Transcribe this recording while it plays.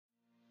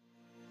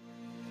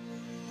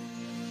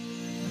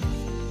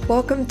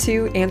Welcome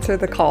to Answer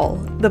the Call,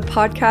 the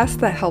podcast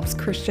that helps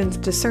Christians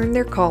discern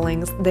their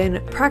callings,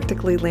 then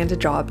practically land a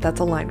job that's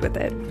aligned with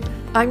it.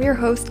 I'm your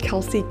host,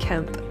 Kelsey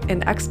Kemp,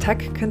 an ex-tech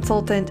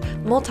consultant,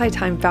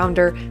 multi-time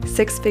founder,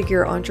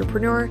 six-figure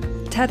entrepreneur,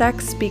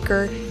 TEDx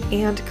speaker,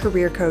 and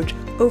career coach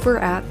over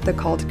at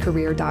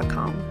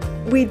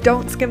thecalledcareer.com. We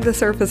don't skim the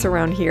surface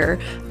around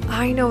here.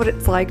 I know what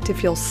it's like to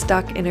feel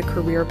stuck in a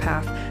career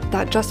path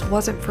that just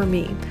wasn't for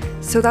me.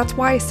 So that's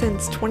why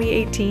since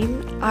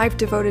 2018, I've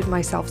devoted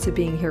myself to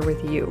being here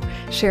with you,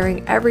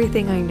 sharing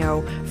everything I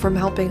know from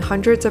helping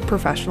hundreds of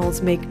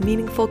professionals make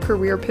meaningful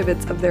career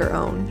pivots of their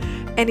own,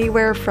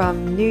 anywhere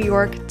from New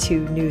York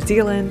to New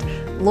Zealand,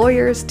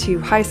 lawyers to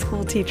high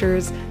school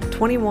teachers,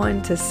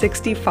 21 to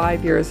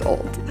 65 years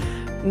old.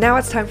 Now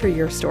it's time for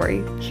your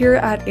story. Here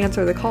at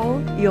Answer the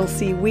Call, you'll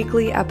see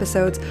weekly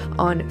episodes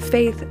on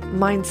faith,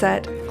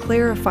 mindset,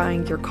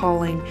 clarifying your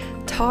calling,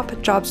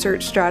 top job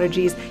search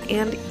strategies,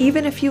 and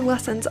even a few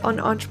lessons on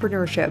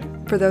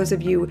entrepreneurship for those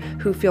of you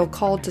who feel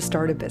called to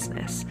start a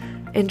business.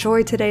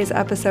 Enjoy today's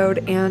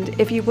episode, and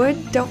if you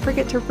would, don't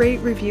forget to rate,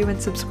 review, and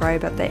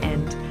subscribe at the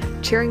end.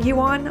 Cheering you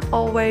on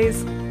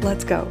always.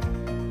 Let's go.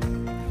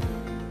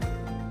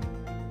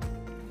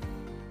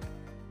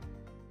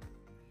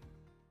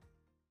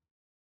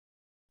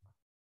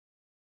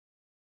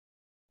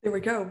 There we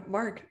go.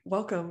 Mark,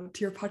 welcome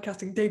to your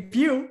podcasting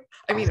debut.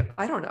 I mean,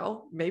 I don't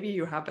know. Maybe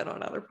you have been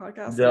on other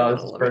podcasts. No,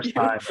 this is the first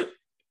time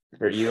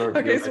for you.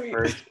 Okay, You're sweet. my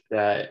first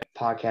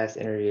podcast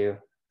interview.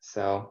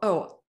 So,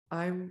 Oh,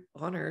 I'm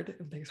honored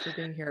and thanks for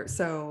being here.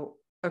 So,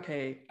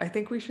 okay, I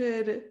think we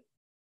should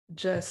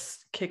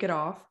just kick it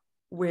off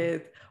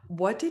with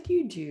what did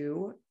you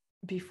do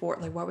before?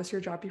 Like, what was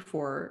your job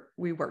before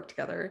we worked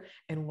together,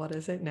 and what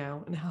is it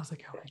now, and how's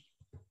it going?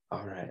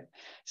 all right.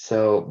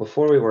 So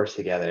before we worked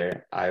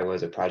together, I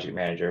was a project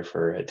manager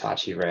for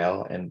Hitachi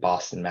Rail in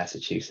Boston,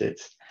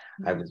 Massachusetts.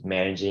 I was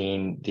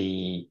managing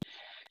the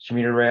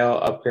commuter rail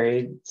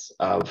upgrades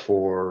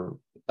for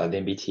the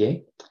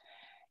MBTA.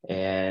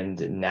 And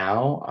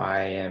now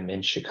I am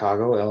in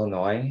Chicago,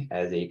 Illinois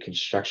as a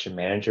construction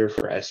manager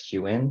for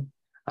SQN.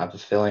 I'm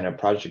fulfilling a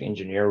project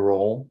engineer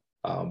role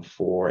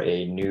for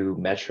a new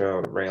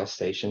metro rail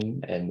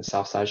station in the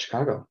south side of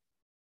Chicago.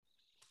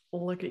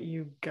 Look at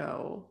you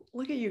go.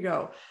 Look at you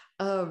go.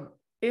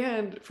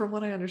 And from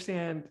what I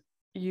understand,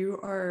 you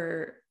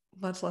are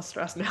much less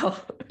stressed now.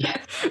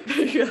 Yes.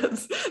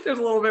 Because there's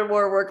a little bit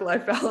more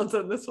work-life balance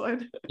in this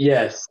one.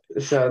 Yes.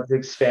 So to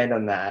expand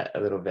on that a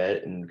little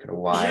bit and kind of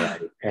why I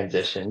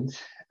transitioned.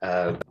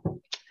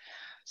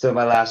 So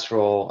my last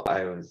role,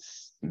 I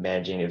was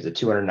managing, it was a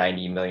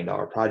 $290 million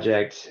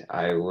project.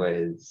 I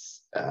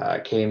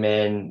came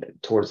in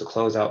towards the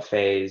closeout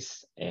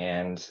phase,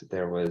 and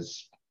there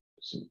was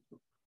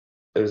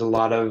a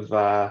lot of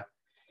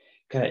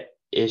kind of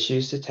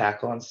issues to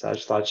tackle and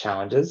such, a lot of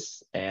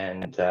challenges.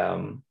 And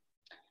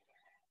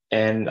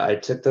I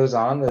took those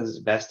on as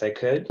best I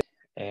could.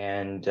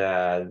 And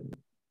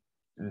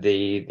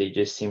they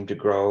just seemed to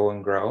grow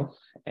and grow.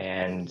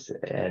 And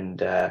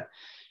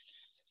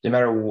no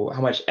matter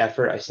how much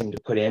effort I seemed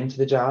to put into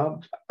the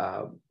job,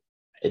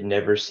 it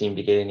never seemed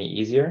to get any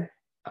easier.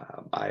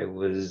 To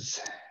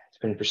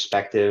put in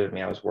perspective, I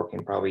mean, I was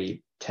working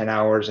probably 10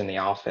 hours in the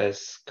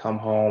office, come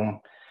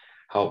home,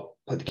 help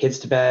put the kids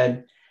to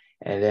bed,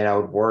 and then I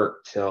would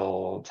work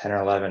till 10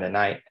 or 11 at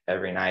night,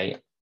 every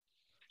night,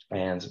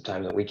 and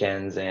sometimes on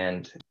weekends.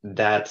 And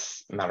that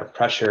amount of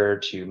pressure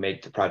to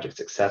make the project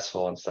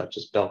successful and stuff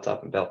just built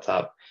up and built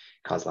up,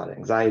 caused a lot of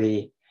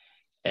anxiety.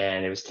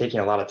 And it was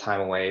taking a lot of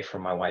time away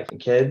from my wife and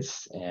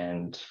kids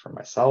and from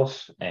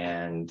myself.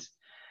 And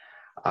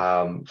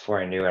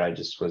before I knew it, I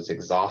just was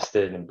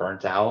exhausted and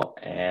burnt out,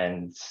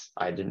 and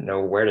I didn't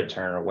know where to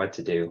turn or what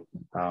to do.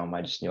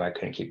 I just knew I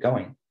couldn't keep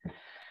going.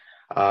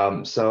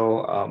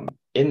 So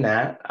in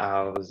that,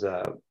 I was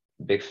a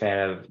big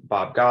fan of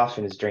Bob Goff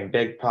and his Dream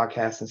Big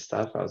podcast and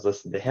stuff. I was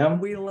listening to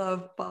him. We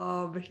love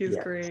Bob. He's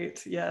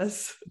great.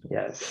 Yes.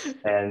 Yes.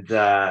 And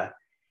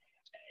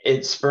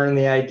it spurned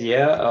the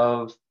idea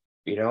of,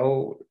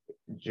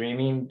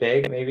 dreaming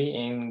big maybe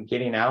and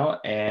getting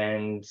out.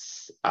 And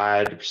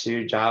I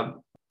pursued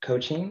job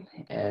coaching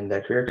and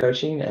career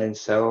coaching. And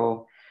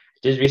so I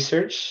did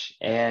research,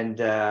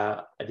 and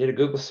I did a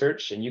Google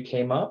search, and you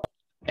came up.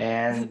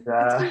 And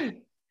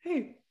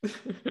hey.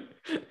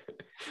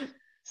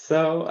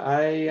 So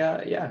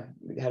I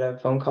had a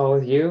phone call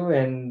with you,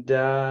 and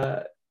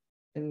a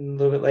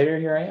little bit later,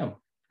 here I am.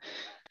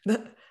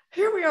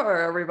 Here we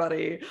are,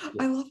 everybody.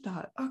 Yeah. I love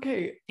that.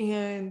 Okay.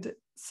 And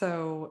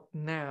so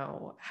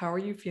now, how are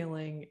you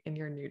feeling in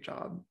your new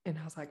job, and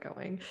how's that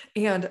going?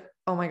 And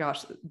oh my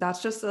gosh,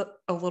 that's just a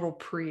little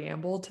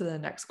preamble to the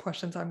next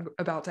questions I'm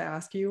about to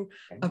ask you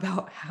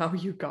about how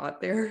you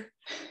got there.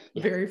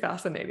 Yeah. Very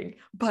fascinating.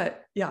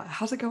 But yeah,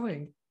 how's it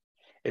going?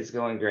 It's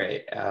going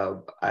great.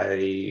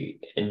 I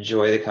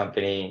enjoy the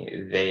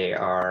company. They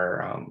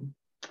are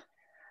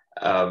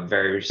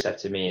very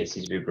receptive to me. It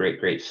seems to be a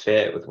great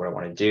fit with what I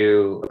want to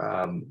do.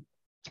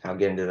 I'll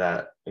get into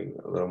that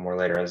a little more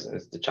later as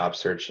the job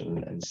search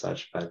and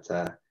such. But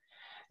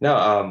No,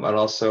 and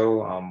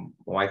also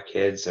my wife,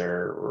 kids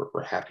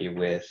we're happy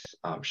with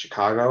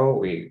Chicago.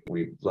 We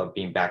love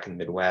being back in the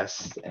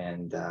Midwest,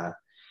 and I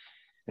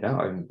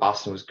mean,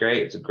 Boston was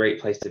great. It's a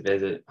great place to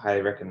visit.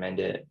 Highly recommend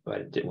it,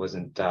 but it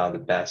wasn't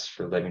the best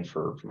for living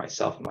for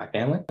myself and my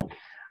family.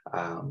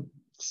 Um,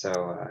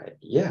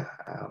 yeah,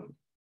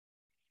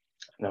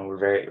 no, we're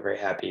very very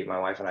happy. My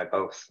wife and I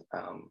both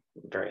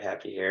very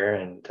happy here,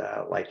 and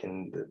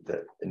liking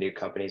the new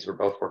companies we're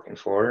both working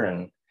for,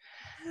 and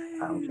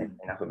can't say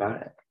enough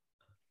about it.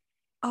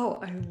 Oh,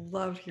 I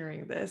love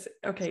hearing this.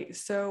 Okay,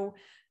 so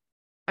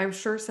I'm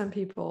sure some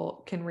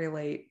people can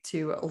relate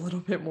to a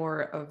little bit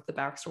more of the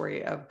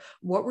backstory of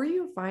what were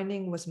you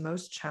finding was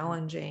most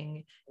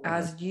challenging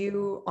as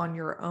you on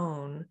your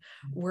own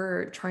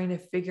were trying to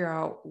figure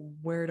out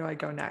where do I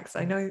go next?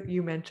 I know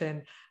you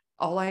mentioned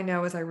all I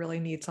know is I really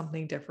need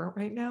something different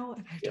right now,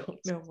 and I Yes.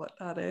 don't know what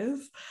that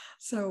is.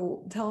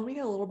 So tell me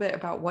a little bit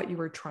about what you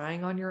were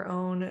trying on your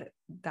own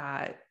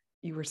that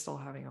you were still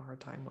having a hard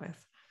time with.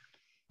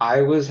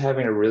 I was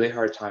having a really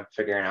hard time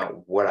figuring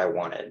out what I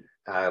wanted.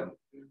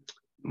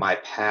 My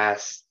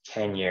past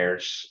 10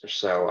 years or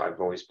so,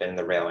 I've always been in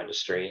the rail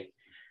industry.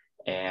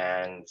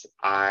 And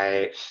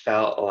I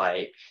felt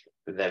like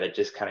that it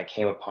just kind of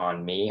came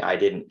upon me. I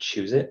didn't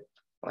choose it.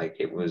 Like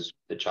it was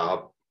the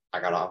job I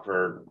got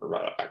offered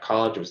right at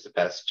college. It was the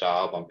best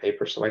job on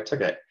paper. So I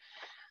took it.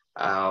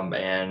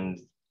 And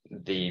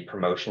the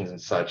promotions and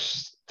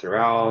such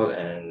throughout,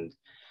 and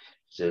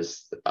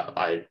just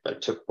I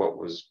took what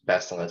was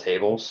best on the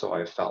table. So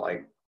I felt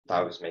like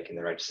I was making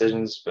the right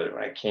decisions. But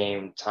when it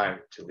came time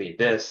to leave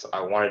this,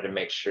 I wanted to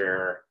make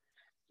sure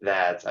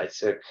that I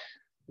took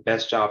the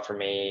best job for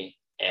me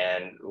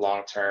and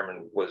long term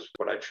and was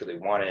what I truly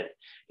wanted,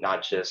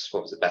 not just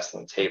what was the best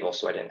on the table.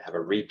 So I didn't have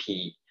a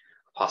repeat,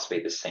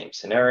 possibly the same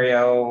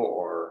scenario,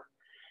 or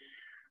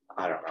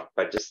I don't know.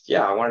 But just,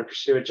 yeah, I wanted to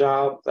pursue a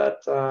job that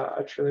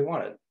I truly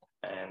wanted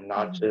and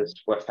not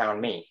just what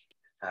found me.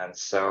 And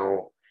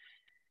so,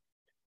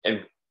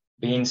 and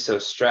being so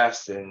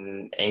stressed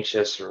and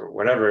anxious or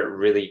whatever, it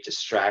really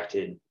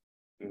distracted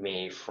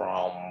me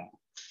from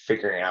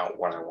figuring out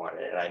what I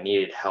wanted. And I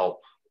needed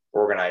help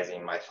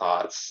organizing my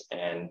thoughts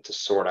and to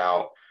sort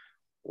out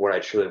what I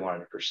truly wanted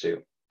to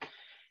pursue.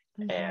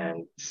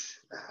 And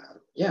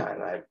yeah,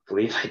 and I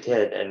believe I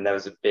did. And that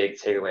was a big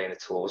takeaway in the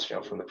tools,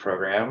 from the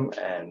program.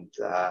 And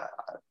I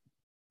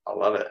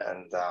love it.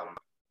 And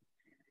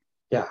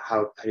yeah,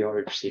 how do you want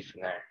me to proceed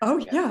from there? Oh,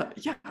 yeah.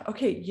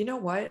 Okay. You know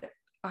what?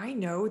 I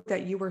know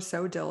that you were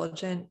so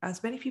diligent,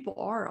 as many people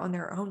are on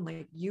their own.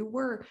 Like you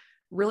were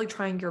really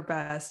trying your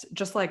best,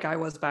 just like I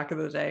was back in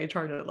the day,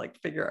 trying to like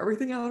figure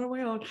everything out on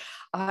my own.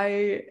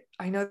 I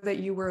know that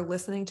you were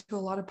listening to a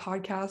lot of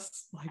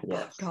podcasts, like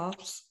Yes.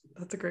 podcasts.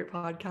 That's a great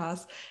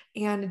podcast,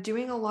 and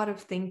doing a lot of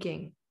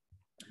thinking.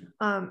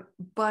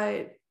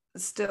 But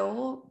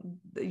still,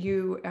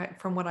 you,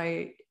 from what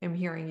I am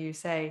hearing you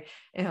say,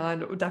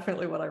 and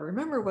definitely what I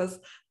remember was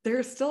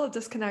there's still a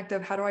disconnect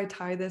of how do I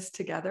tie this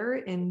together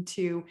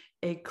into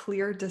a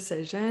clear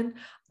decision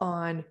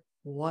on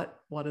what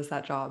is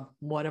that job?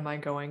 What am I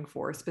going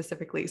for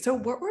specifically? So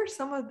what were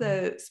some of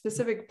the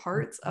specific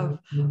parts of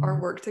our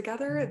work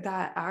together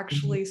that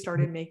actually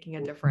started making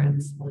a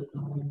difference?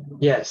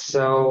 Yes.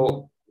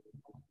 So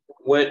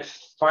what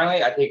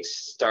finally I think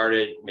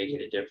started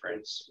making a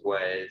difference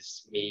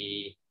was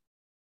me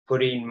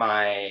putting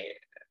my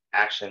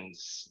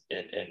actions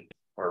in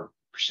or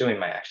pursuing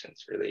my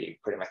actions, really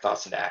putting my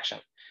thoughts into action.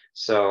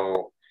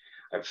 So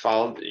I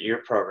followed your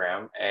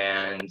program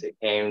and it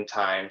came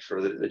time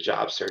for the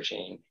job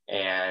searching,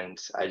 and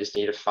I just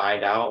need to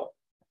find out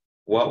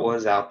what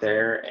was out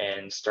there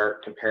and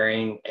start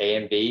comparing A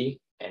and B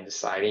and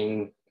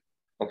deciding,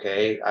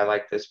 okay, I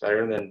like this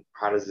better than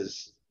how does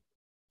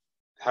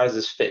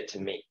this fit to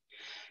me?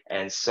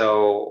 And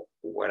so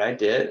what I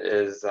did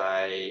is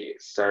I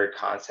started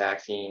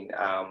contacting,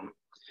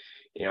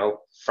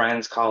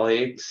 friends,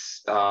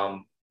 colleagues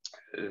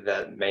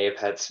that may have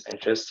had some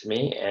interest to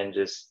me, and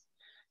just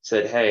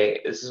said,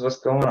 hey, this is what's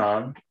going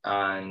on,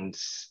 and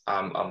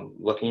I'm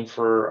looking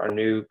for a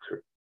new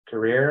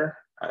career,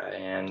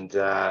 and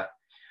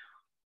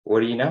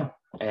what do you know?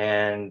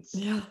 And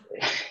Yeah.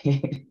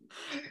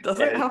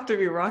 Doesn't have to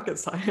be rocket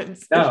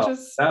science. It's no,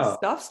 just no,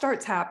 stuff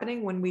starts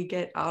happening when we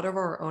get out of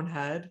our own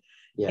head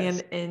and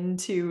yes,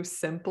 into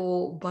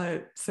simple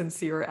but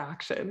sincere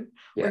action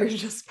where yes,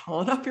 you're just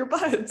calling up your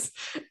buds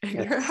and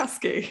you're yes.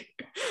 asking,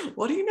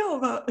 what do you know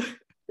about?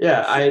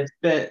 Yeah, I had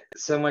spent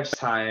so much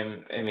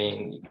time. I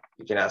mean,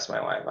 you can ask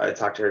my wife. I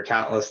talked to her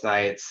countless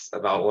nights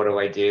about what do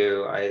I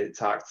do. I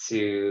talked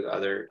to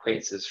other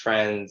acquaintances,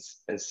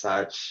 friends, and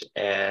such,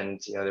 and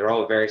they're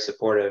all very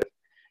supportive.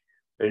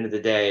 But at the end of the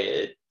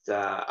day,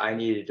 I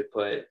need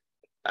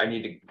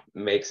to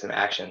make some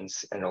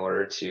actions in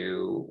order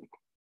to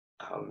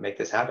make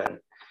this happen.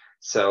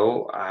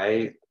 So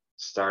I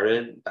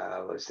started,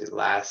 let's see, it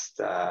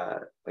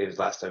was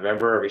last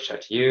November. I reached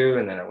out to you,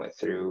 and then I went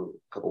through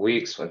a couple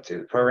weeks, went through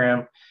the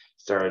program,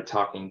 started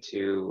talking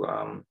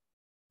to,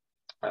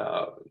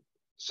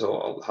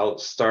 so I'll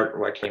start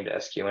where I came to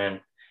SQN.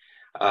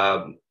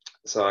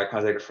 So I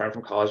contacted a friend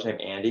from college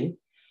named Andy,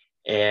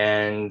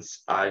 and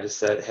I just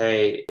said,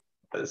 hey,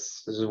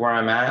 this is where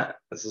I'm at.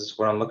 This is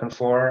what I'm looking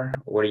for.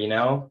 What do you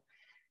know?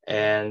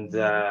 And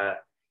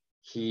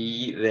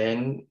he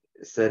then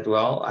said,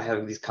 well, I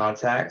have these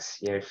contacts,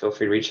 feel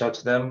free to reach out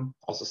to them.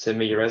 Also send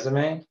me your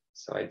resume.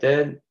 So I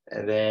did.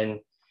 And then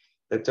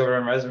looked over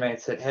my resume and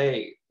said,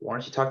 hey, why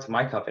don't you talk to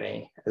my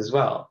company as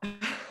well?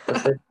 I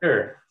said,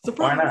 sure, why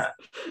Surprise. not?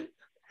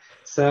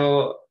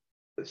 So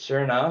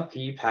sure enough,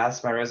 he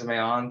passed my resume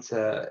on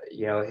to,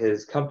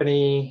 his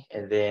company.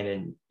 And then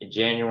in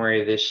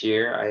January of this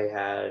year, I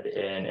had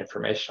an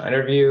informational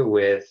interview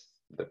with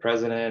the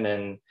president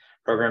and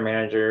program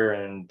manager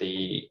and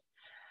the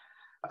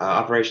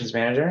operations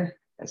manager,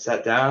 and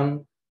sat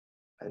down.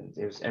 And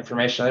it was an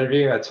informational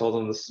interview. I told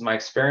him, this is my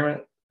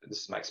experiment.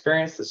 This is my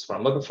experience. This is what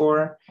I'm looking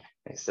for.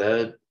 And he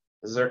said,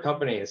 this is our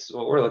company. This is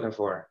what we're looking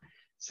for. I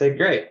said,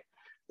 great.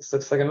 This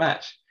looks like a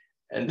match.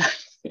 And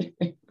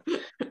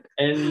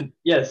and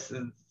yes,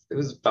 it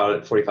was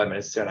about 45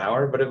 minutes to an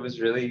hour, but it was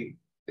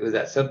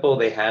that simple.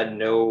 They had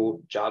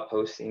no job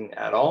posting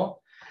at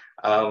all.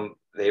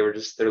 They're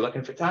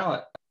looking for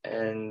talent.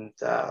 And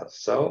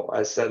so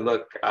I said,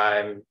 look,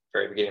 I'm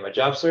very beginning of my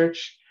job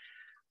search.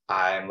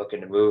 I'm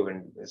looking to move,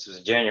 and this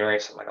was January,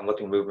 so I'm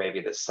looking to move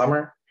maybe this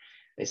summer.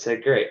 They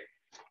said, great.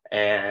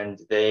 And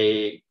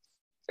they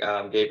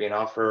gave me an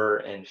offer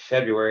in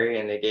February,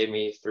 and they gave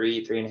me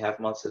 3.5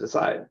 months to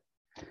decide.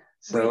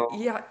 So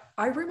wait, yeah,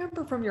 I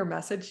remember from your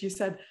message, you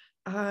said,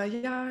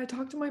 yeah, I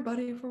talked to my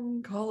buddy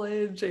from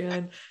college,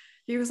 and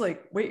he was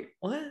like, wait,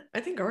 what?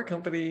 I think our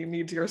company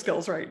needs your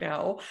skills right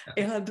now.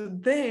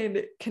 And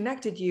then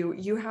connected you.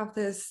 You have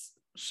this,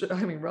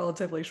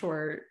 relatively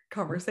short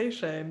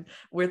conversation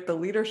with the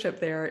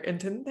leadership there. And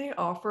didn't they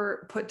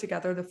put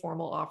together the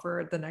formal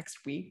offer the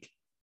next week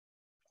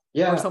or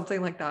yeah,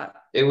 something like that?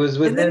 it was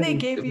And then they within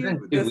gave you 2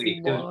 weeks. this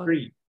It was long,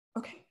 pretty.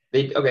 okay.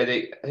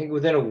 I think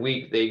within a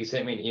week they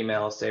sent me an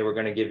email say we're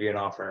going to give you an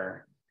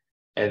offer,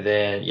 and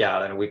then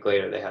then a week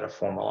later they had a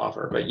formal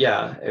offer. But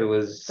yeah, it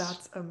was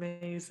That's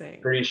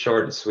amazing. pretty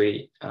short and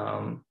sweet.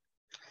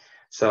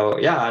 So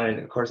yeah, and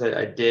of course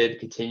I did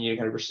continue to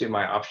kind of pursue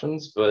my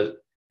options, but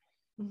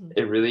Mhm.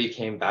 it really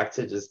came back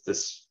to just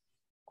this.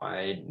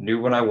 I knew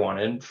what I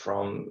wanted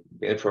from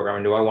the program.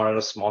 I knew I wanted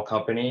a small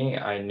company.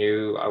 I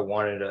knew I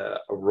wanted a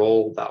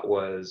role that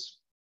was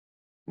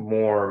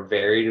more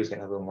varied. It was going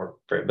to have a little more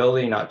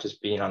variability, not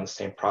just being on the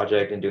same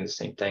project and doing the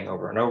same thing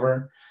over and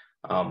over.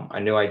 I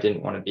knew I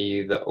didn't want to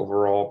be the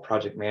overall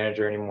project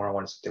manager anymore. I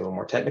wanted something a little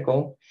more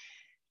technical.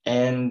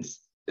 And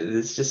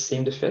this just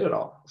seemed to fit it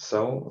all.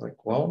 So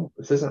like, well,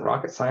 this isn't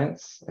rocket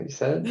science. Like you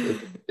said,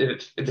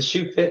 if the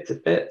shoe fits,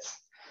 it fits.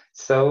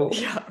 So,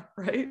 Yeah,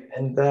 right.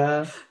 and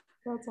That's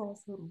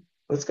awesome.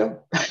 let's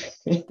go.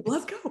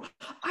 Let's go.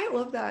 I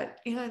love that.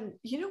 And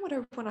you know what I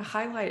want to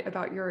highlight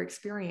about your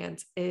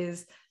experience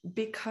is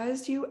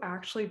because you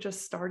actually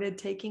just started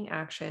taking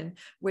action,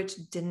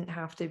 which didn't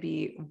have to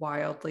be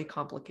wildly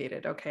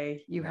complicated.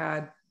 Okay. You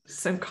had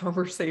some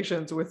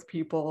conversations with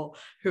people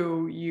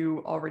who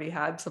you already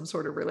had some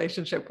sort of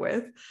relationship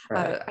with.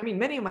 Right.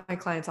 Many of my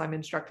clients, I'm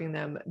instructing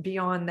them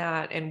beyond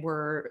that, and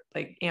we're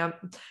like,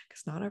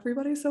 because not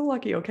everybody's so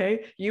lucky.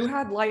 Okay, you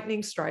had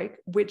lightning strike,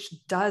 which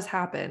does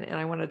happen, and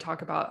I want to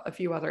talk about a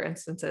few other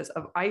instances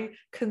of I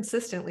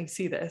consistently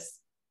see this.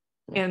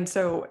 And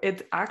so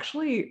it's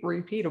actually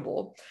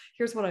repeatable.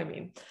 Here's what I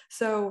mean.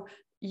 So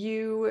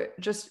you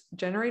just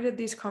generated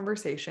these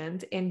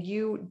conversations and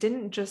you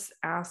didn't just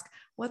ask,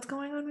 what's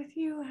going on with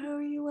you? How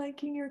are you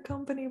liking your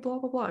company? Blah,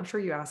 blah, blah. I'm sure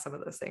you asked some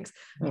of those things,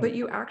 but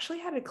you actually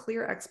had a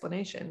clear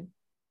explanation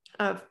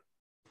of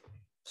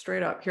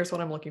straight up, here's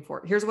what I'm looking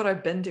for. Here's what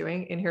I've been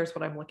doing. And here's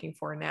what I'm looking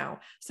for now.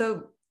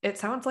 So it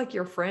sounds like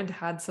your friend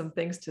had some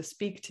things to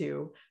speak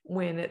to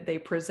when they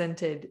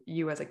presented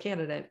you as a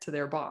candidate to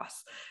their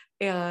boss,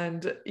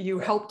 and you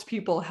helped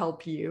people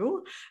help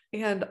you.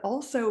 And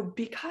also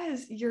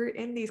because you're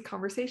in these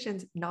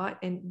conversations,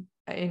 not in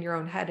your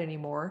own head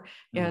anymore.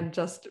 And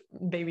just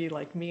maybe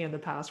like me in the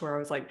past where I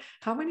was like,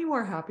 how many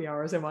more happy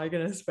hours am I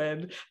going to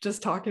spend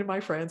just talking to my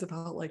friends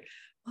about like,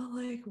 well,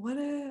 like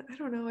I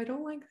don't know, I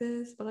don't like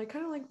this, but I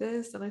kind of like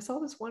this. And I saw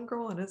this one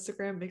girl on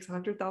Instagram makes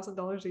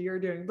 $100,000 a year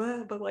doing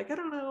that, but like, I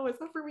don't know, it's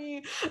not for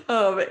me.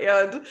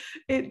 And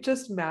it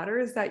just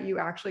matters that you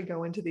actually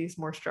go into these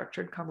more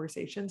structured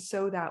conversations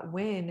so that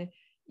when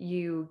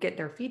you get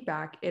their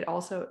feedback, it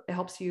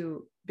helps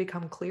you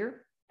become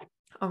clear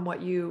on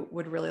what you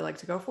would really like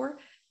to go for.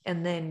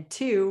 And then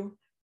two,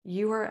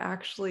 you are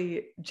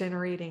actually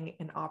generating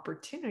an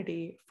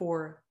opportunity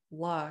for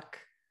luck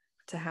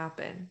to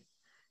happen.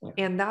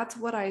 And that's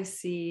what I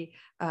see,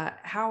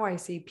 how I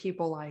see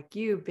people like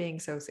you being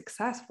so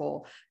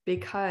successful,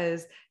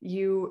 because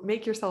you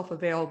make yourself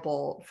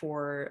available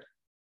for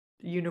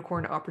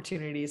unicorn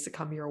opportunities to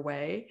come your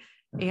way.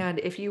 And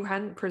if you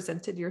hadn't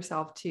presented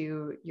yourself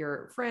to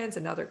your friends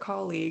and other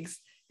colleagues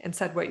and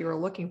said what you were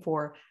looking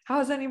for,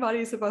 how is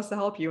anybody supposed to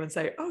help you and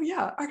say, oh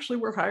yeah, actually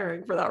we're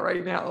hiring for that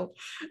right now?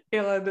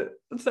 And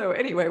so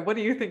anyway, what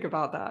do you think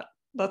about that?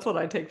 That's what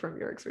I take from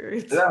your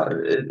experience. No,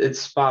 it's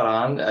spot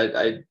on.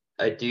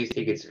 I do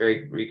think it's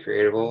very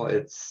recreatable.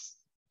 It's,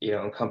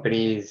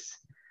 companies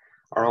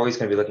are always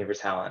going to be looking for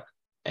talent.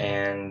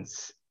 And,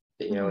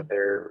 Mhm.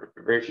 there are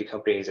very few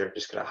companies are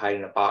just going to hide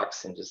in a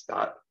box and just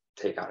not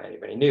take on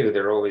anybody new.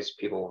 There are always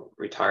people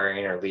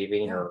retiring or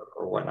leaving Yeah.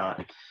 or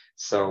whatnot.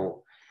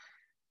 So,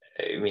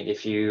 I mean,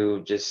 if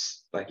you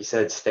just, like you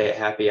said, stay at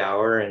happy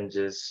hour and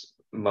just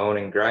moan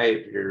and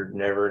gripe, you're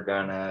never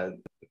gonna,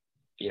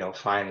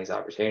 find these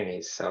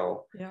opportunities.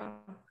 So, Yeah.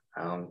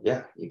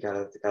 yeah, you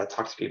gotta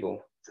talk to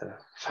people to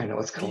find out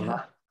what's going on.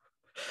 Yeah.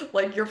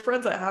 Like your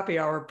friends at happy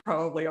hour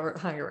probably aren't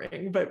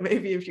hiring, but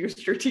maybe if you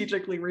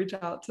strategically reach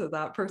out to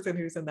that person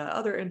who's in that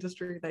other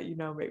industry that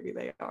maybe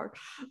they are.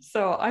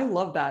 So I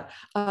love that.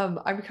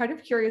 I'm kind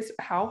of curious,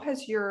 how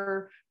has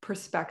your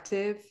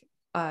perspective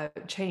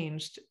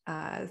changed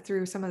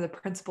through some of the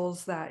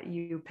principles that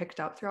you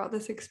picked up throughout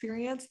this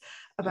experience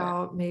Yeah,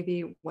 about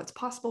maybe what's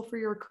possible for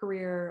your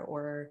career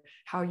or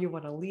how you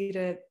want to lead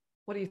it?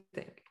 What do you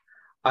think?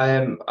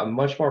 I'm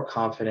much more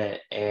confident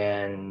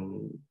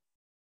and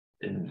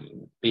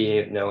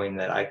being knowing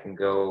that I can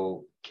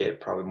go get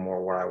probably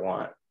more what I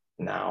want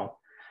now.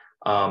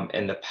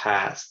 In the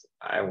past,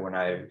 when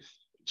I've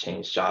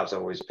changed jobs, I've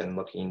always been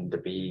looking to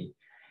be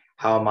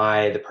how am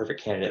I the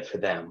perfect candidate for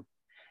them?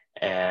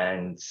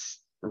 And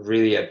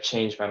really, I've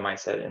changed my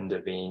mindset into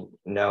being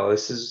no,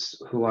 this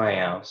is who I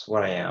am, this is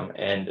what I am.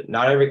 And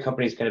not every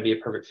company is going to be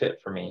a perfect fit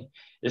for me.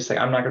 Just like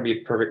I'm not going to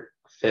be a perfect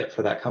fit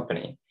for that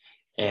company.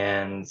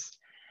 And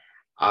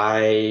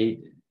I,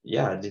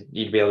 yeah,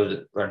 need to be able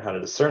to learn how to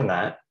discern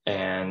that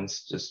and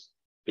just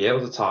be able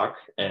to talk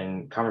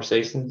and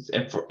conversations,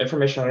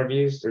 information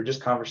interviews. They're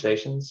just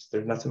conversations.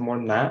 There's nothing more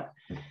than that.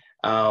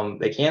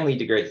 They can lead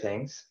to great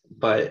things,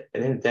 but at the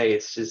end of the day,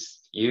 it's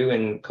just you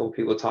and a couple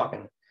people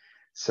talking. Yeah.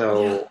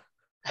 So,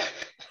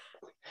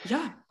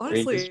 Yeah, I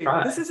mean, just honestly, this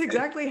try. is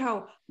exactly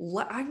how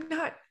I'm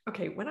not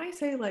okay. When I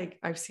say like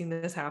I've seen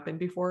this happen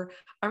before,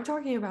 I'm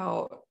talking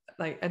about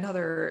like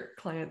another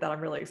client that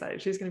I'm really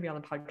excited. She's going to be on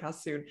the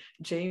podcast soon.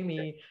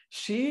 Jamie,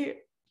 she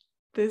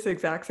this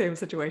exact same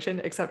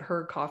situation, except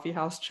her coffee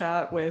house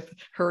chat with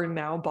her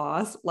now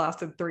boss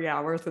lasted 3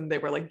 hours and they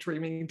were like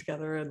dreaming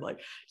together and like,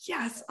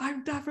 yes,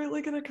 I'm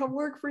definitely going to come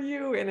work for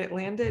you. And it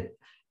landed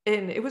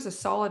and it was a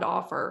solid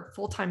offer,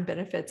 full-time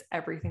benefits,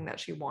 everything that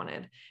she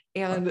wanted.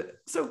 And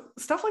so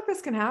stuff like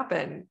this can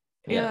happen.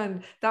 Yeah.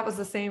 And that was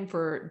the same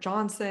for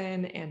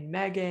Johnson and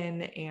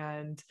Megan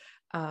and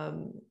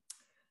um,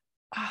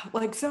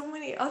 like so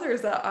many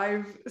others that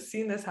I've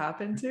seen this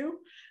happen to.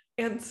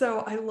 And so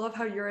I love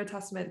how you're a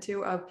testament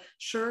to of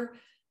sure,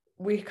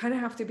 we kind of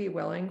have to be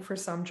willing for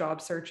some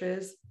job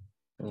searches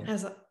Yeah.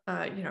 as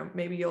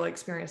maybe you'll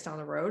experience down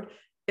the road.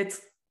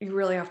 It's you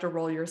really have to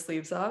roll your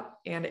sleeves up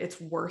and it's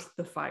worth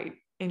the fight.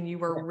 And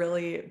you are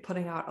really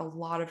putting out a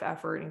lot of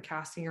effort and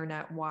casting your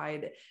net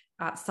wide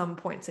at some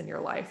points in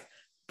your life.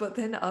 But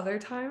then other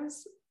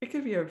times it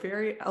could be a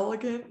very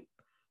elegant,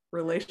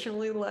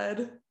 relationally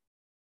led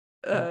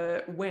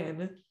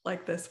win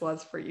like this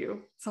was for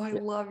you. So I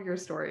Yeah. love your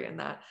story in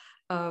that.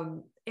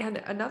 And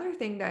another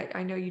thing that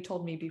I know you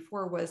told me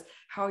before was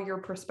how your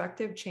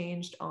perspective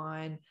changed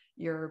on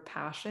your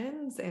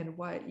passions and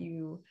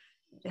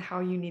how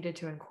you needed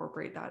to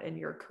incorporate that in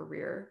your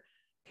career.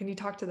 Can you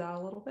talk to that a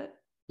little bit?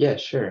 Yeah,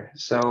 sure.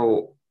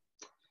 So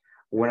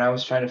when I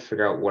was trying to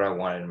figure out what I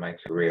wanted in my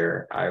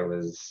career, I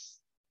was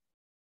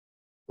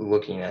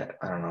looking at,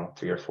 I don't know,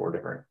 3 or 4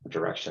 different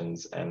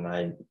directions, and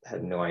I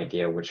had no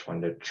idea which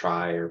one to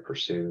try or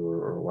pursue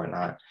or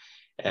whatnot.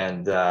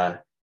 And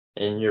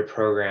in your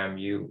program,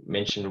 you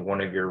mentioned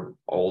one of your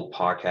old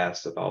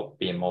podcasts about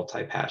being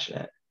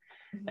multi-passionate.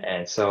 Mhm.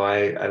 And so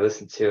I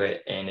listened to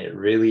it, and it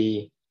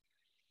really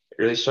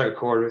struck a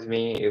chord with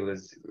me. It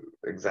was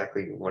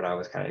exactly what I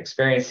was kind of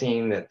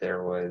experiencing, that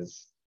there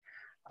was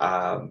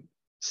um,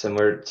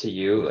 similar to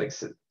you, like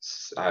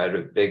I had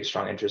a big,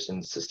 strong interest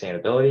in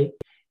sustainability.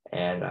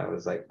 And I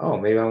was like, oh,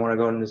 maybe I want to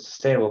go into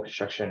sustainable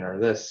construction or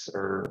this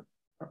or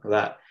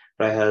that.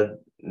 But I had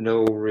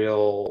no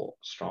real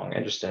strong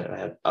interest in it. I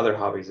had other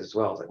hobbies as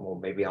well. I was like, well,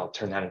 maybe I'll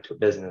turn that into a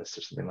business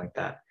or something like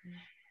that.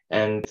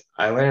 And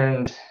I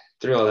learned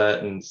through all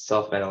that and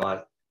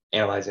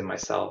analyzing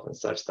myself and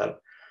such that I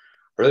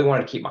really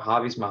wanted to keep my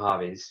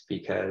hobbies,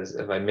 because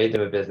if I made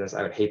them a business,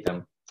 I would hate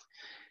them.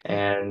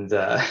 And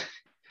I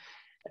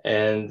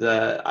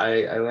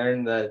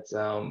learned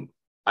that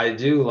I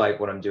do like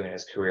what I'm doing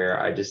as a career.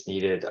 I just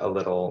needed a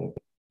little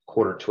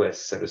quarter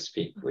twist, so to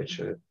speak, which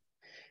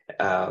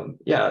Mhm.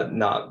 yeah,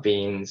 not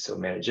being so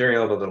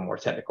managerial, but a little more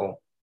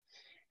technical,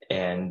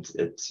 and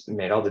it's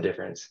made all the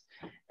difference.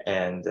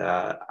 And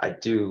I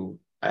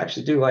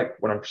actually do like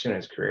what I'm pursuing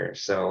as a career.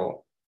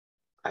 So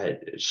I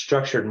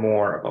structured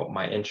more about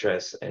my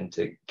interests and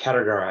to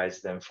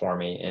categorize them for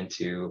me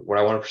into what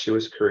I want to pursue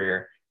as a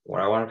career,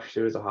 what I want to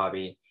pursue as a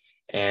hobby.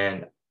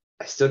 And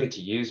I still get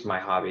to use my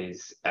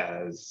hobbies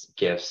as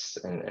gifts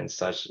and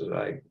such.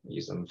 I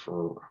use them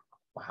for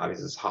my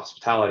hobbies as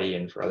hospitality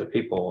and for other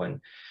people,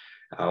 and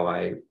how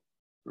I'm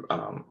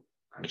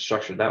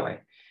structured that way.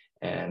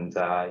 and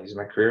use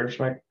my career as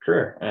my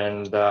career.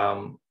 And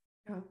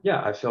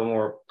yeah, I feel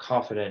more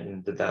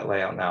confident in that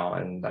layout now,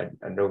 and I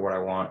know what I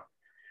want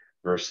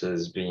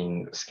versus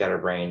being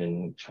scatterbrained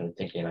and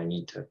thinking I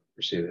need to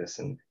pursue this.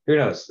 And who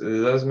knows,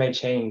 those may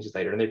change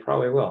later, and they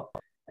probably will,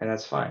 and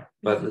that's fine.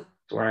 But Yeah.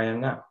 that's where I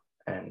am now,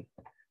 and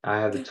I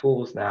have the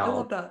tools I now.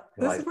 love that.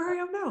 In This life. is where I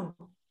am now.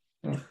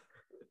 Yeah.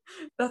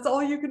 That's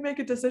all you can make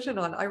a decision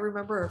on. I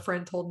remember a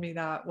friend told me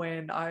that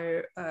when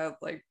I,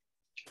 like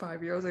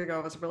 5 years ago,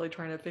 I was really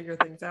trying to figure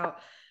things out.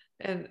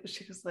 And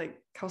she was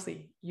like,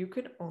 Kelsey, you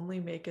could only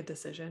make a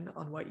decision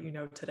on what you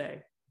know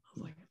today. I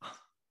was like,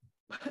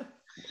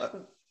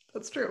 well,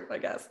 that's true, I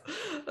guess.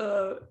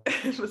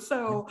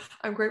 So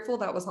I'm grateful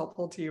that was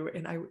helpful to you.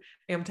 And I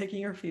am taking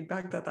your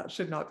feedback that that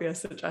should not be a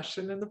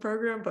suggestion in the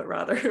program, but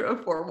rather a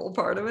formal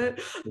part of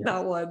it. Yeah.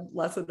 That one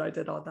lesson I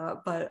did on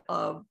that. But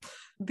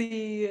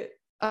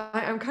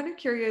I'm kind of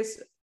curious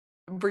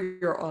for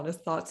your honest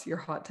thoughts, your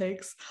hot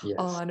takes Yes.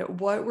 on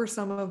what were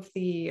some of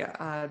the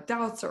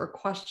doubts or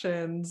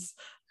questions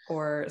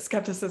or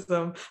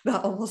skepticism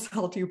that almost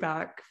held you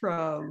back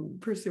from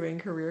pursuing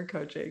career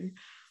coaching.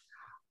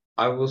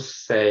 I will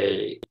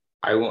say,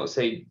 I won't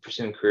say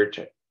pursuing career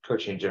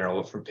coaching in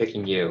general, but from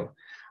picking you,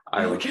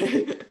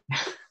 Okay.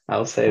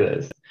 I'll say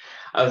this.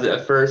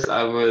 At first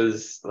I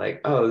was like,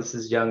 oh, this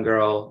is young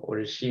girl. What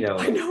does she know?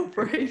 I know,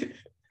 right?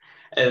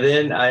 And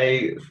then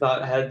I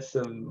thought I had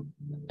some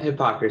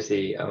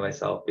hypocrisy on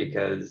myself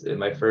because in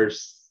my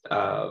first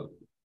 9.5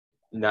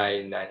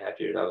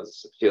 years, I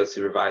was a field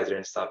supervisor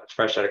and stuff,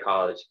 fresh out of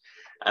college,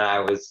 and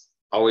I was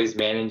always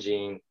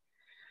managing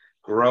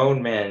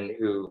grown men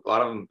who a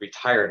lot of them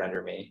retired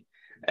under me,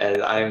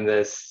 and I'm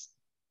this,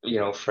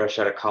 fresh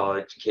out of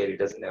college kid who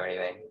doesn't know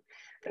anything.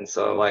 And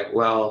so I'm like,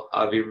 well,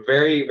 I'll be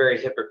very, very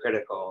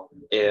hypocritical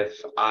if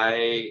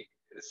I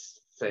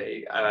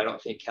say I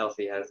don't think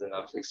Kelsey has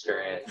enough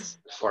experience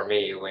for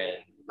me when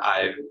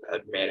I've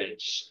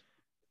managed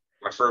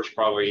my first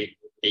probably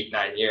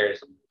 8-9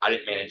 years. I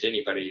didn't manage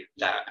anybody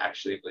that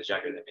actually was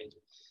younger than me.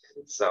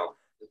 So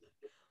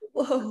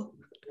Whoa.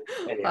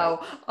 anyway.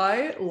 Wow,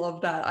 I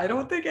love that. I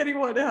don't think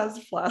anyone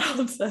has flat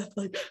out said,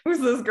 like, who's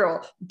this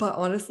girl? But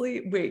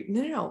honestly, wait,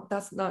 no,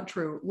 that's not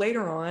true.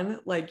 Later on,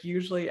 like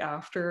usually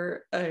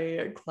after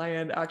a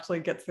client actually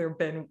gets their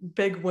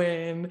big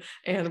win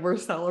and we're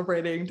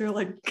celebrating, they're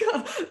like,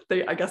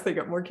 I guess they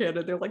get more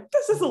candid. They're like,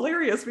 this is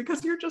hilarious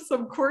because you're just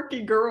some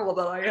quirky girl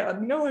that I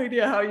had no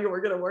idea how you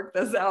were going to work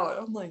this out.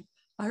 I'm like,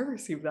 I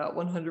received that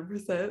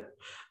 100%.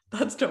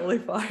 That's totally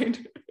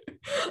fine.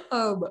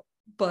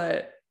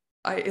 But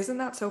isn't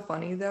that so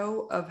funny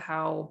though, of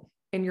how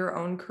in your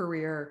own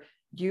career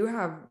you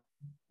have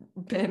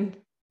been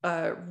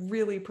a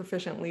really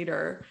proficient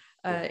leader,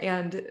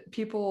 and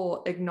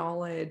people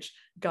acknowledge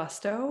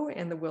gusto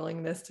and the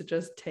willingness to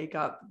just take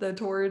up the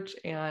torch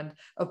and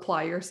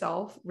apply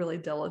yourself really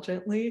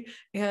diligently,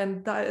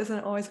 and that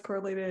isn't always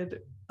correlated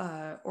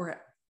or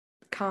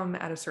come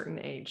at a certain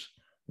age.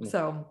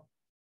 So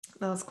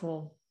that's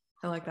cool.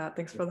 I like that.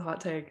 Thanks for the hot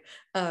take.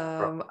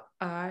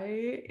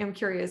 I am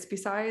curious,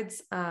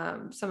 besides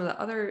some of the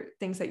other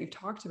things that you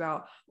talked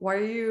about, why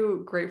are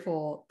you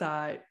grateful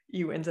that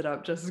you ended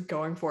up just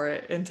going for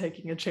it and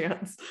taking a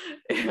chance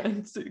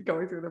and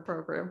going through the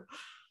program?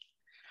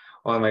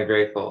 Well, am I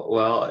grateful?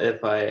 Well,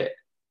 if I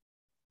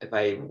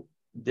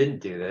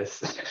didn't do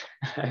this,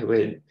 I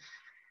would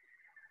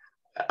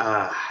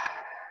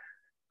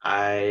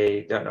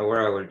I don't know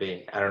where I would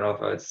be. I don't know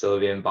if I would still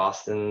be in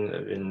Boston.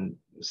 I've been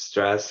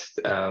stressed,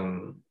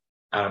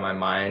 out of my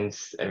mind.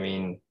 I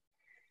mean,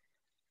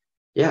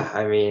 yeah,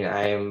 I mean,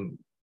 I'm,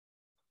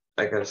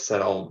 like I've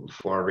said all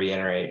before,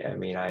 reiterate. I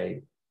mean,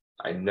 I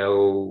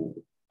know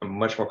I'm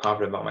much more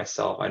confident about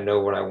myself. I know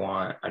what I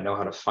want. I know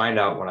how to find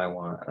out what I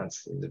want.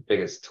 That's the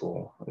biggest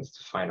tool, is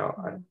to find out,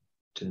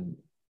 to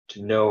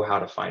know how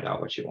to find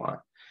out what you want.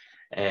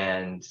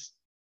 And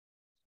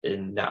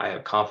I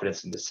have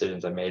confidence in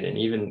decisions I made, and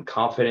even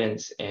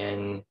confidence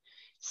in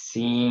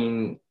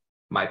seeing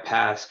my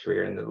past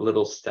career and the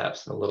little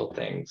steps and the little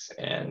things.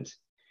 And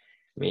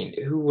I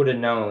mean, who would have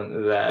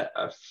known that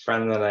a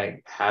friend that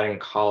I had in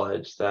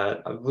college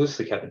that I've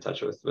loosely kept in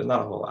touch with, but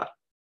not a whole lot,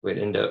 would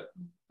end up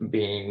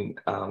being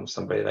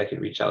somebody that I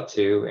could reach out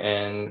to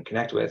and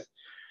connect with.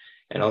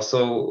 And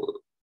also,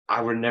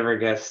 I would never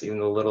guess even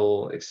the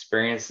little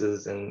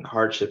experiences and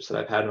hardships that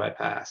I've had in my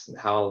past and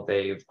how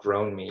they've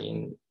grown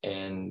me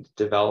and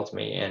developed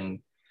me. And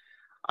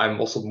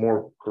I'm also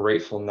more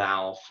grateful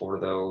now for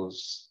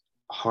those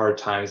hard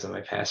times in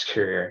my past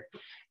career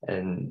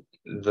and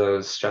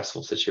those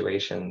stressful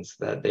situations,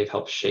 that they've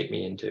helped shape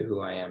me into who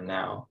I am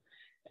now.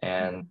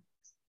 And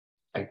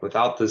like,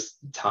 without this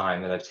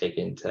time that I've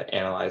taken to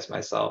analyze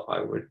myself,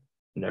 I would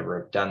never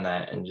have done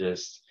that, and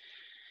just,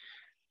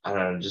 I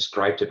don't know, just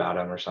griped about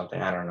them or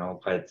something. I don't know,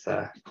 but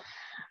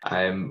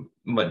I'm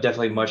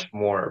definitely much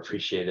more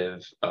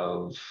appreciative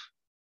of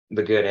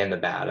the good and the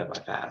bad of my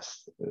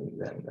past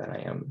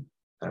than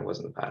I was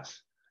in the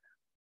past.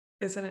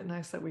 Isn't it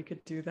nice that we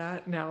could do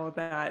that now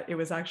that it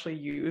was actually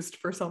used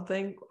for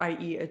something,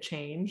 i.e. a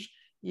change,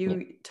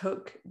 You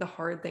took the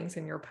hard things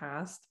in your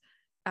past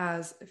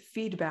as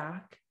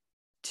feedback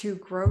to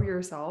grow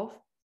yourself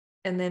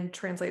and then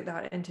translate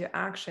that into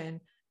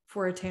action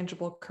for a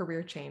tangible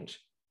career change.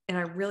 And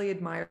I really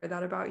admire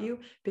that about you,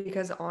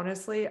 because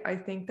honestly, I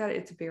think that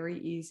it's very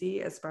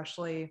easy,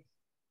 especially,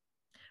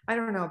 I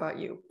don't know about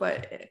you,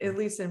 but at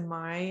least in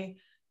my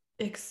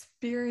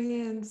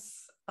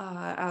experience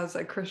as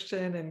a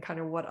Christian and kind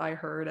of what I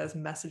heard as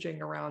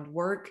messaging around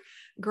work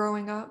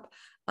growing up,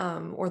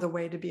 or the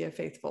way to be a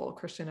faithful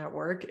Christian at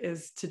work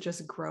is to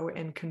just grow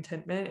in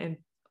contentment and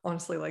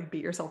honestly like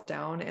beat yourself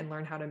down and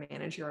learn how to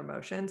manage your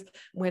emotions,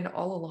 when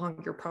all along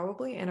you're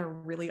probably in a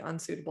really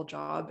unsuitable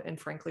job and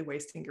frankly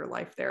wasting your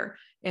life there,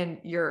 and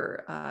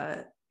you're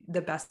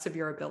the best of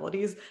your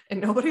abilities. And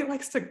nobody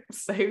likes to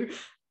say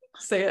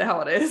it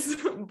how it is,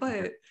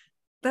 but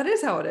that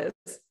is how it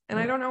is. And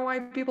I don't know why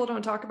people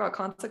don't talk about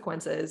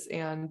consequences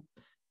and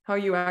how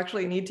you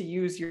actually need to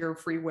use your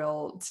free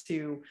will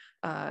to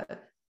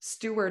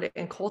steward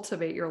and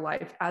cultivate your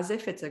life as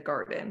if it's a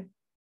garden.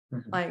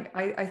 Like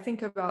I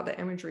think about the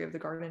imagery of the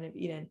Garden of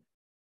Eden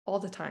all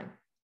the time,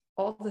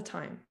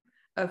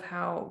 of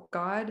how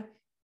God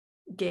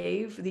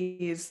gave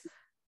these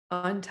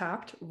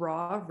untapped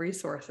raw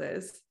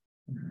resources,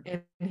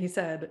 and he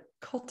said,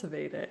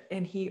 cultivate it.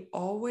 And he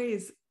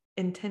always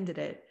intended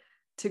it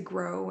to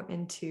grow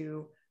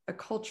into a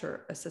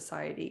culture, a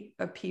society,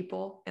 a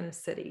people, and a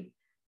city.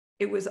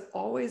 It was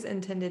always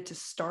intended to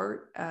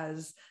start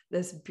as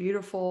this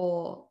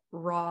beautiful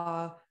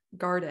raw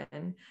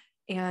garden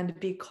and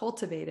be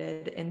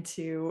cultivated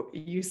into,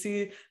 you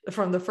see,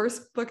 from the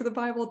first book of the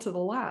Bible to the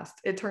last,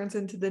 it turns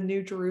into the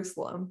New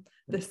Jerusalem,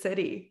 the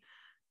city.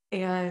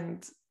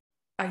 And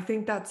I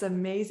think that's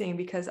amazing,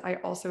 because I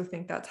also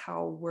think that's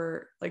how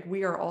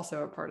we are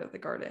also a part of the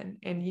garden.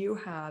 And you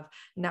have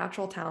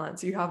natural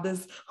talents. You have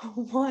this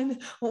one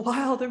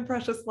wild and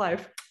precious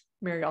life,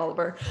 Mary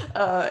Oliver,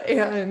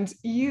 and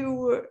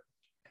you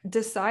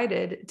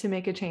decided to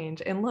make a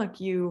change. And look,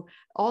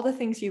 all the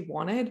things you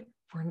wanted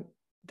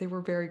they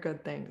were very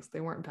good things. They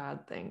weren't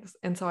bad things.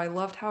 And so I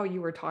loved how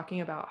you were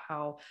talking about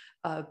how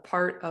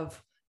part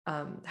of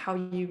how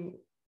you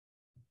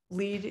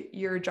lead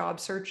your job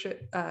search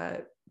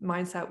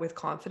mindset with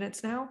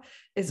confidence now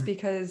is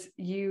because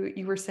you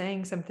were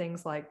saying some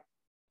things like,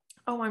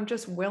 oh, I'm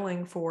just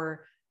willing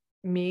for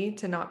me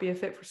to not be a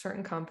fit for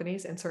certain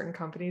companies and certain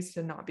companies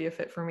to not be a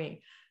fit for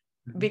me,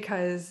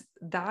 because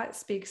that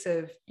speaks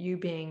of you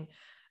being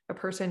a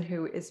person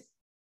who is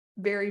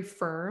very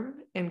firm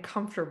and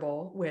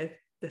comfortable with,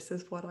 this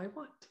is what I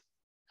want.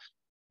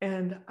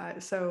 And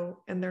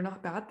and they're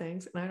not bad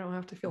things, and I don't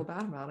have to feel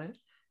bad about it.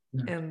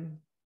 And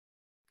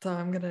so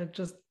I'm going to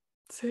just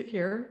sit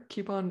here,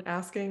 keep on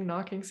asking,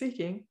 knocking,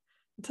 seeking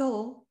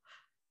until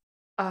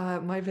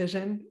my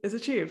vision is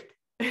achieved.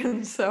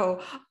 And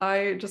so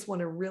I just want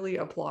to really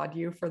applaud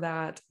you for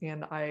that.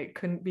 And I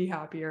couldn't be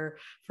happier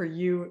for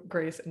you,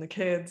 Grace, and the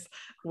kids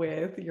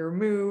with your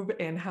move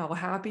and how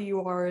happy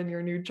you are in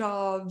your new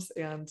jobs.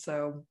 And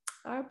so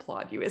I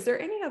applaud you. Is there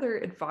any other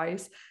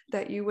advice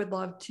that you would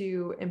love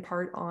to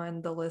impart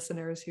on the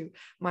listeners who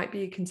might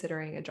be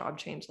considering a job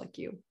change like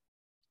you?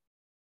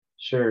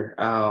 Sure.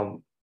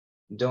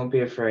 Don't be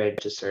afraid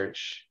to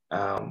search.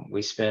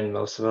 We spend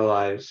most of our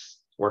lives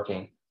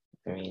working.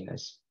 I mean, I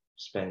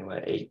spend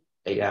what, eight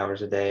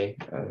hours a day.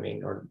 I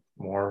mean, or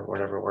more,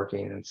 whatever,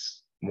 working.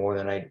 It's more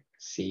than I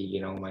see,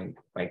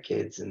 my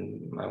kids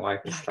and my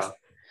wife and stuff.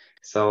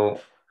 So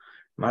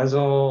might as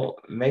well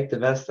make the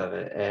best of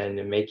it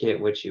and make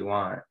it what you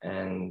want.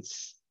 And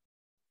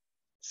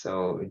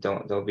so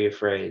don't be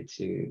afraid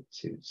to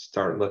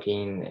start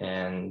looking,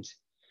 and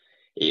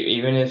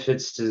even if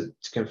it's to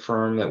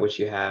confirm that what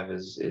you have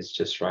is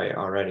just right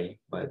already.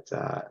 But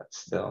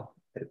still,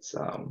 it's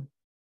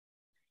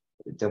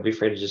don't be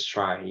afraid to just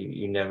try.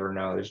 You never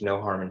know. There's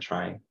no harm in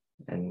trying.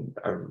 And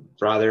I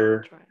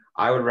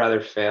would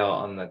rather fail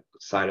on the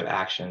side of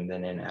action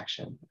than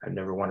inaction. I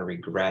never want to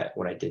regret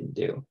what I didn't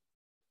do.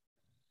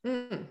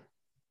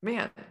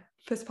 Man,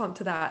 fist pump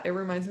to that. It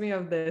reminds me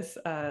of this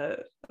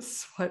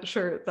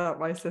sweatshirt that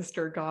my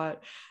sister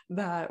got,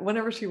 that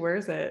whenever she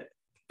wears it,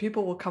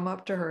 people will come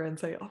up to her and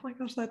say, oh my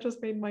gosh, that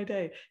just made my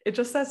day. It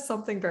just says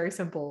something very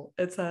simple.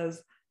 It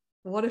says,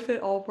 what if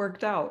it all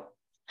worked out?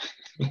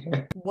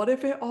 What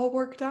if it all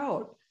worked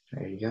out?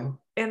 There you go.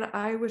 And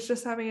I was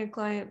just having a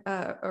client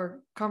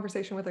or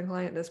conversation with a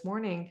client this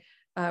morning.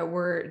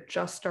 We're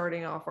just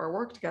starting off our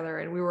work together,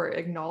 and we were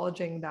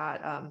acknowledging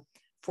that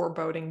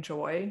foreboding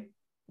joy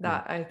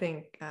that I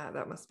think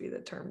that must be the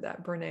term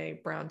that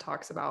Brene Brown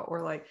talks about,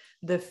 or like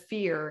the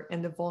fear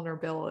and the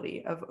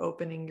vulnerability of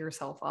opening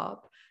yourself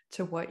up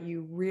to what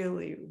you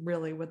really,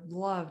 really would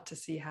love to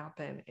see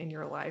happen in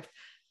your life.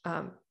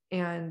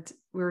 And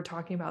we were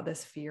talking about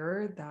this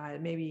fear that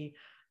maybe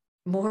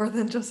more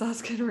than just us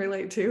can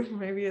relate to.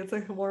 Maybe it's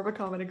like more of a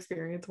common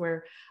experience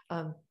where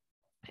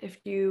if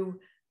you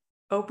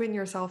open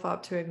yourself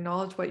up to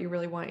acknowledge what you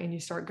really want and you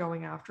start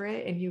going after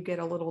it, and you get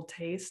a little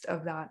taste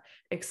of that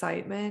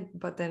excitement,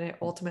 but then it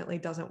ultimately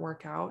doesn't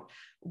work out.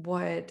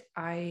 What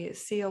I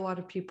see a lot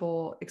of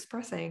people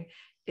expressing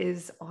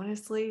is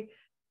honestly,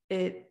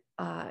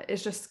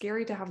 it's just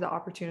scary to have the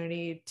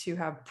opportunity to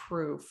have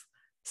proof.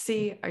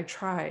 See, I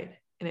tried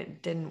and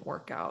it didn't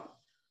work out.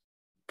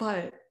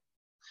 But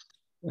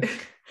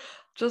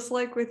just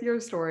like with your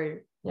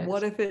story, Yes.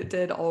 What if it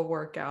did all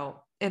work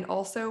out? And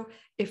also,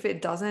 if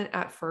it doesn't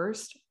at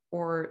first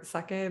or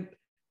second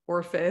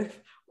or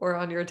fifth or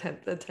on your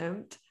 10th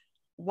attempt,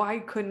 why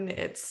couldn't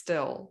it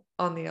still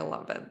on the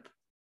 11th?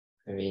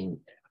 I mean,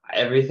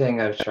 everything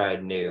I've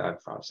tried new, I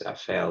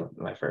failed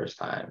my first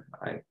time.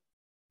 I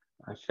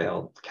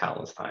failed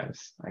countless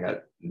times.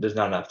 There's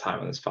not enough time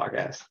on this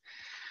podcast.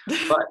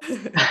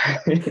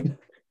 But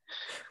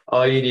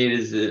all you need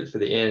is for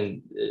the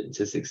end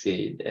to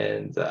succeed,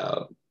 and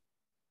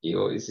you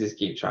always just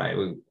keep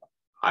trying.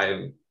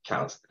 I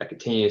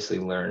continuously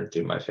learn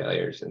through my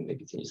failures, and they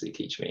continuously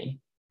teach me.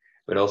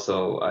 But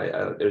also,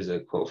 there's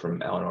a quote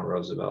from Eleanor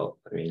Roosevelt.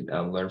 I mean,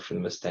 learn from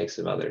the mistakes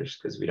of others,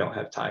 because we don't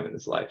have time in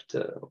this life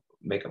to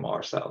make them all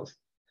ourselves.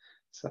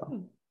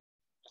 So.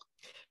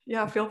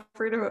 Yeah, feel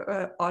free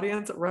to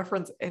audience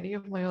reference any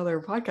of my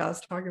other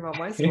podcasts talking about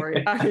my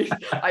story.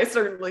 I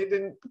certainly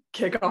didn't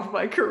kick off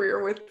my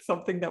career with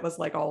something that was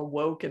like all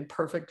woke and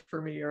perfect for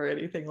me or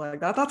anything like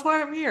that. That's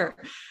why I'm here.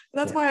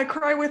 That's why I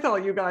cry with all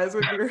you guys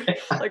when you're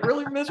like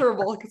really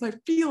miserable, because I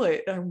feel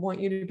it. I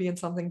want you to be in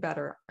something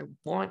better. I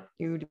want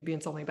you to be in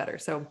something better.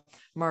 So,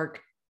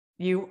 Mark,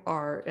 you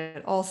are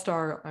an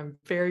all-star. I'm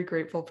very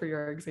grateful for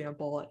your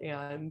example,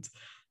 and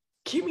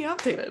keep me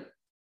updated.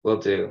 Will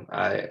do.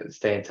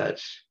 Stay in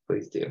touch.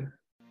 Please do.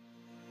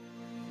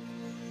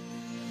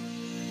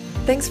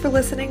 Thanks for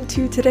listening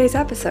to today's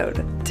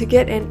episode. To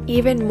get an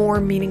even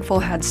more meaningful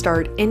head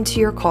start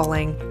into your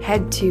calling,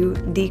 head to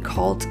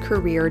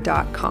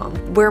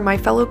thecalledcareer.com, where my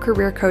fellow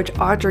career coach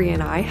Audrey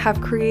and I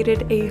have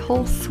created a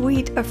whole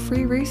suite of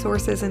free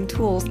resources and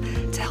tools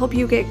to help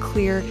you get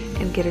clear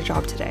and get a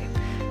job today.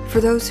 For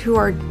those who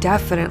are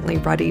definitely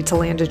ready to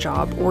land a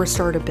job or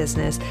start a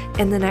business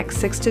in the next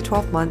 6 to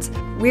 12 months,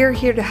 we're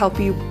here to help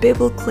you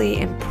biblically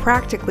and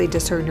practically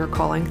discern your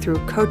calling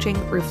through coaching,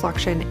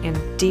 reflection,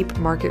 and deep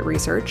market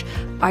research,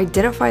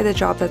 identify the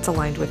job that's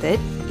aligned with it,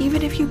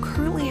 even if you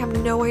currently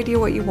have no idea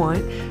what you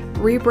want,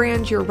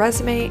 rebrand your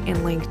resume and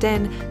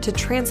LinkedIn to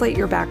translate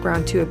your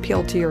background to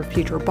appeal to your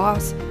future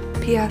boss.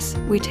 P.S.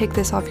 We take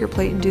this off your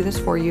plate and do this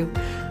for you.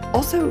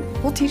 Also,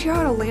 we'll teach you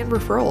how to land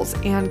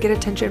referrals and get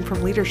attention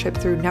from leadership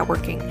through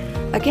networking.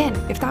 Again,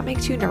 if that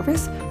makes you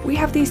nervous, we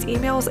have these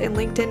emails and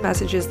LinkedIn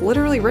messages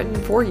literally written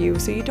for you,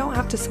 so you don't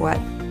have to sweat.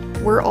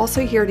 We're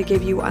also here to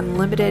give you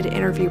unlimited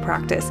interview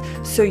practice,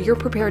 so you're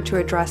prepared to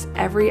address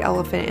every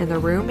elephant in the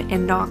room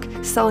and knock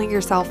selling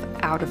yourself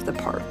out of the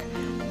park.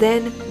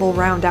 Then we'll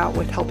round out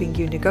with helping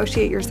you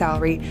negotiate your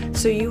salary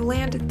so you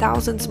land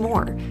thousands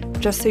more.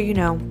 Just so you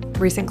know,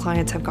 recent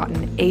clients have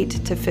gotten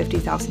 $8,000 to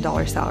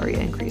 $50,000 salary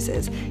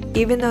increases,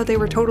 even though they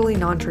were totally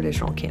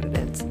non-traditional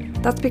candidates.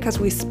 That's because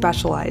we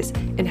specialize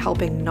in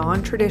helping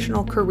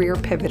non-traditional career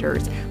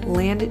pivoters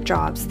land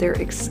jobs they're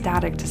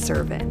ecstatic to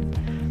serve in.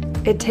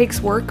 It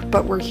takes work,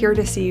 but we're here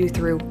to see you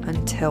through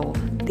until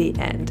the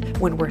end,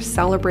 when we're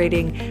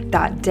celebrating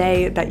that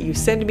day that you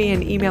send me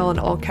an email in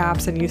all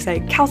caps and you say,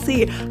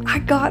 Kelsey, I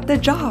got the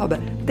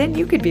job. Then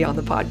you could be on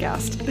the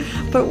podcast.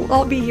 But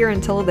I'll be here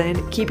until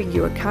then, keeping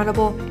you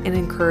accountable and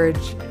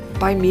encouraged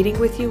by meeting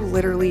with you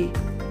literally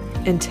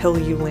until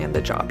you land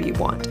the job you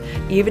want,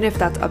 even if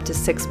that's up to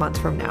 6 months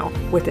from now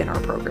within our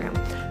program.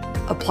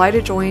 Apply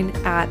to join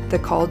at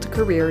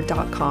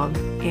thecalledcareer.com,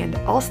 and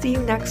I'll see you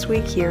next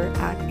week here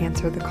at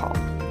Answer the Call.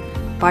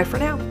 Bye for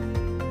now.